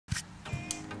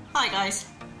Hi guys,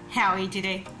 how are you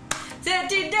today? So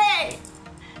today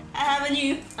I have a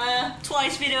new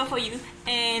TWICE video for you,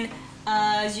 and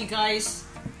as you guys,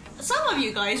 some of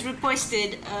you guys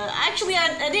requested. Actually,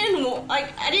 I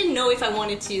didn't know if I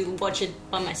wanted to watch it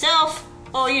by myself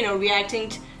or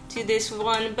reacting to this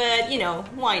one, but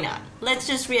why not? Let's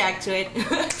just react to it.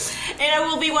 And I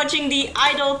will be watching the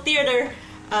Idol Theater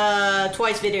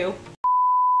TWICE video.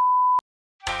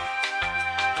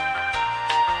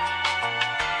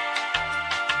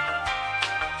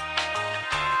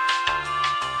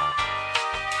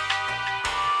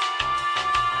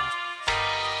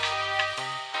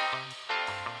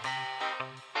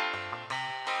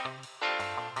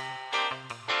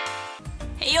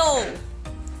 Hey yo!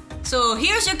 So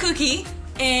here's your cookie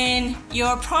and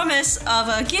your promise of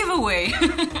a giveaway.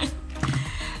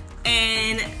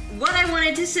 And what I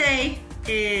wanted to say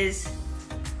is,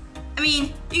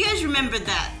 you guys remember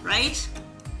that, right?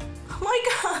 Oh my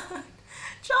god!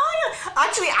 Giant!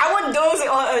 Actually, I want those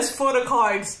as photo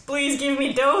cards. Please give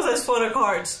me those as photo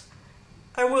cards.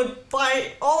 I would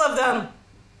buy all of them.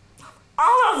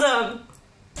 All of them!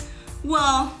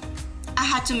 Well, I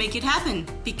had to make it happen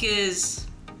because,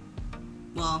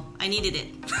 well, I needed it.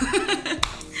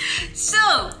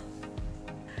 So,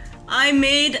 I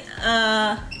made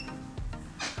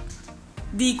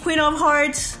the Queen of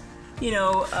Hearts,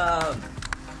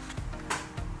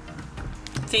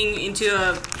 thing into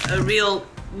a real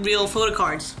photo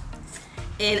cards.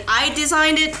 And I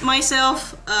designed it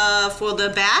myself for the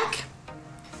back.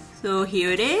 So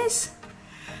here it is.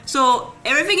 So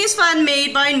everything is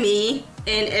fan-made by me,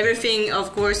 and everything,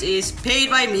 of course, is paid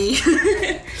by me.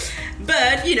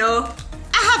 But,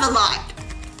 I have a lot.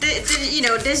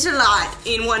 There's a lot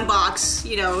in one box,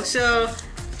 so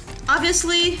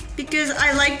obviously, because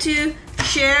I like to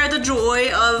share the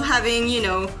joy of having,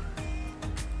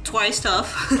 TWICE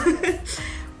stuff,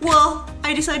 well,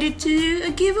 I decided to do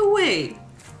a giveaway.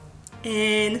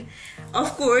 And,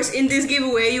 of course, in this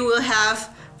giveaway, you will have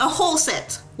a whole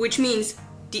set, which means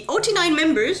the OT9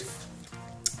 members,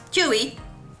 Joey,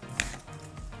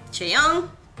 Chaeyoung,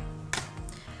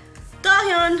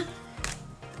 Dahyun,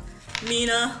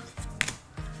 Mina,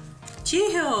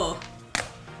 Jihyo,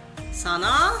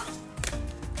 Sana,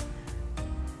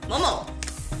 Momo,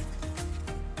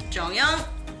 Jonghyun,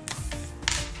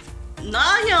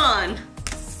 Nahyun,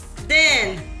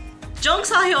 then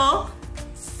Jongsayo,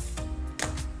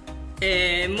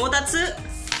 Modatsu,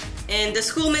 and the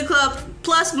Schoolmail Club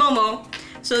plus Momo.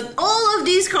 So all of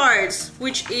these cards,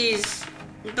 which is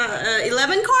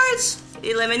 11 cards.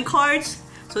 11 cards.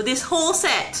 So this whole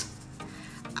set,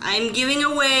 I'm giving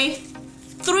away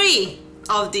 3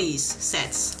 of these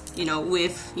sets.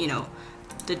 With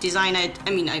the design.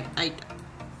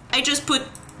 I just put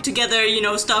together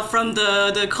stuff from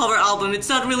the cover album. It's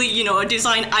not really a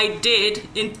design I did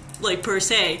in per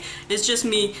se. It's just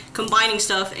me combining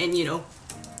stuff and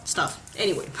stuff.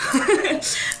 Anyway,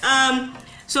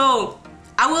 so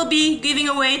I will be giving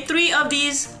away 3 of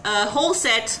these whole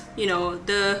set,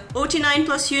 the OT9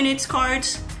 plus units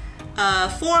cards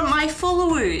for my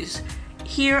followers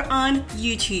here on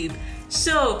YouTube.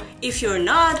 So if you're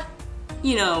not,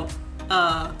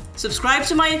 subscribed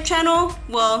to my channel,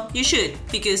 well, you should,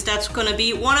 because that's gonna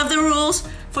be one of the rules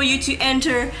for you to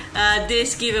enter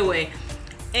this giveaway.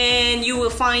 And you will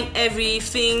find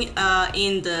everything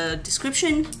in the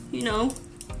description,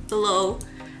 below.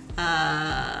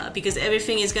 Because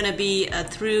everything is gonna be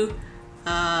through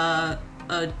a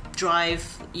Drive,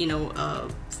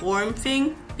 form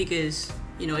thing, because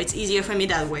it's easier for me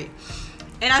that way.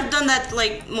 And I've done that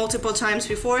multiple times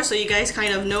before, so you guys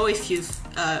kind of know if you've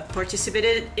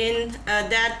participated in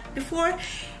that before.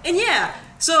 And yeah,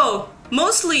 so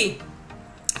mostly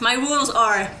my rules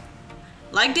are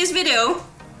like this video,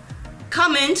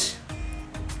 comment,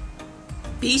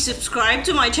 be subscribed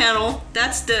to my channel.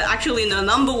 That's actually the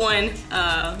number one,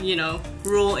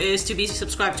 rule, is to be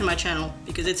subscribed to my channel,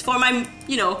 because it's for my,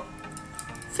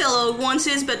 fellow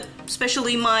onces, but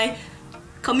especially my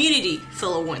community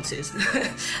fellow onces.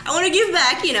 I want to give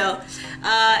back,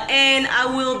 and I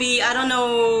will be, I don't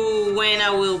know when I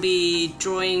will be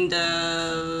drawing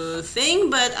the thing,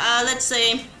 but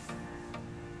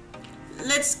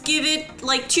let's give it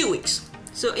 2 weeks.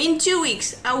 So in 2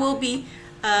 weeks, I will be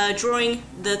drawing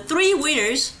the 3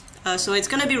 winners. So it's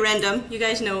gonna be random. You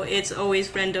guys know it's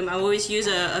always random. I always use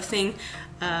a thing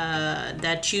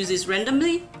that chooses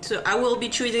randomly. So I will be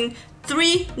choosing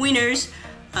 3 winners.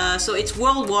 So it's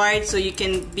worldwide, so you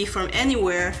can be from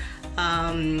anywhere,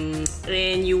 and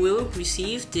you will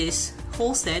receive this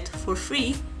whole set for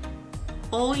free.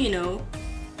 All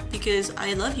because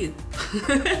I love you.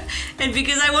 And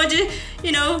because I want to,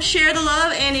 you know, share the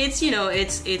love, and it's, you know,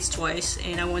 it's twice,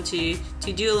 and I want to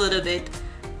do a little bit,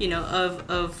 you know,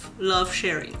 of love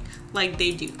sharing like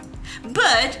they do.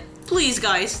 But please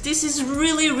guys, this is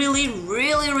really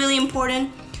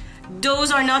important.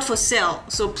 Those are not for sale,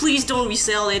 so please don't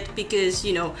resell it, because,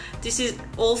 you know, this is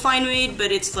all fine weight,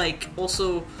 but it's like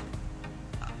also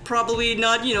probably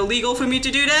not, you know, legal for me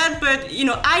to do that. But, you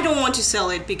know, I don't want to sell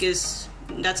it because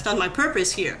that's not my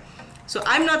purpose here. So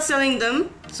I'm not selling them,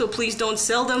 so please don't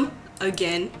sell them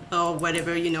again or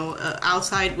whatever, you know,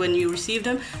 outside when you receive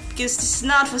them, because this is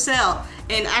not for sale.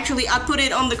 And actually I put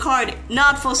it on the card,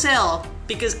 not for sale,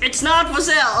 because it's not for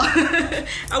sale.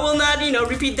 I will not, you know,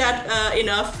 repeat that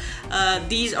enough.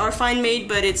 These are fine made,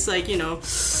 but it's like, you know,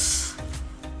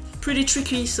 pretty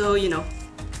tricky, so, you know.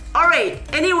 Alright,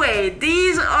 anyway,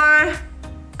 these are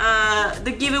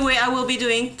the giveaway I will be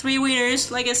doing. 3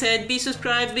 winners. Like I said, be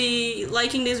subscribed, be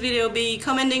liking this video, be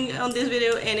commenting on this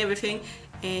video and everything.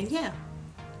 And yeah,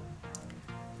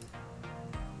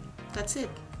 that's it.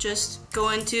 Just go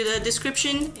into the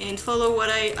description and follow what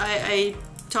I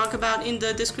talk about in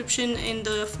the description in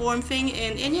the form thing,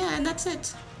 and yeah, and that's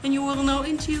it. And you will know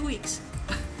in 2 weeks.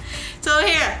 So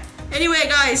here, anyway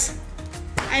guys,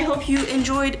 I hope you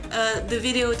enjoyed the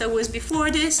video that was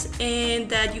before this, and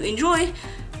that you enjoy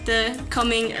the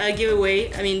coming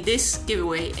giveaway, I mean this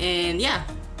giveaway. And yeah,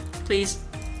 please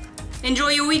enjoy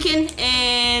your weekend,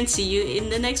 and see you in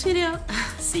the next video.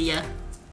 See ya.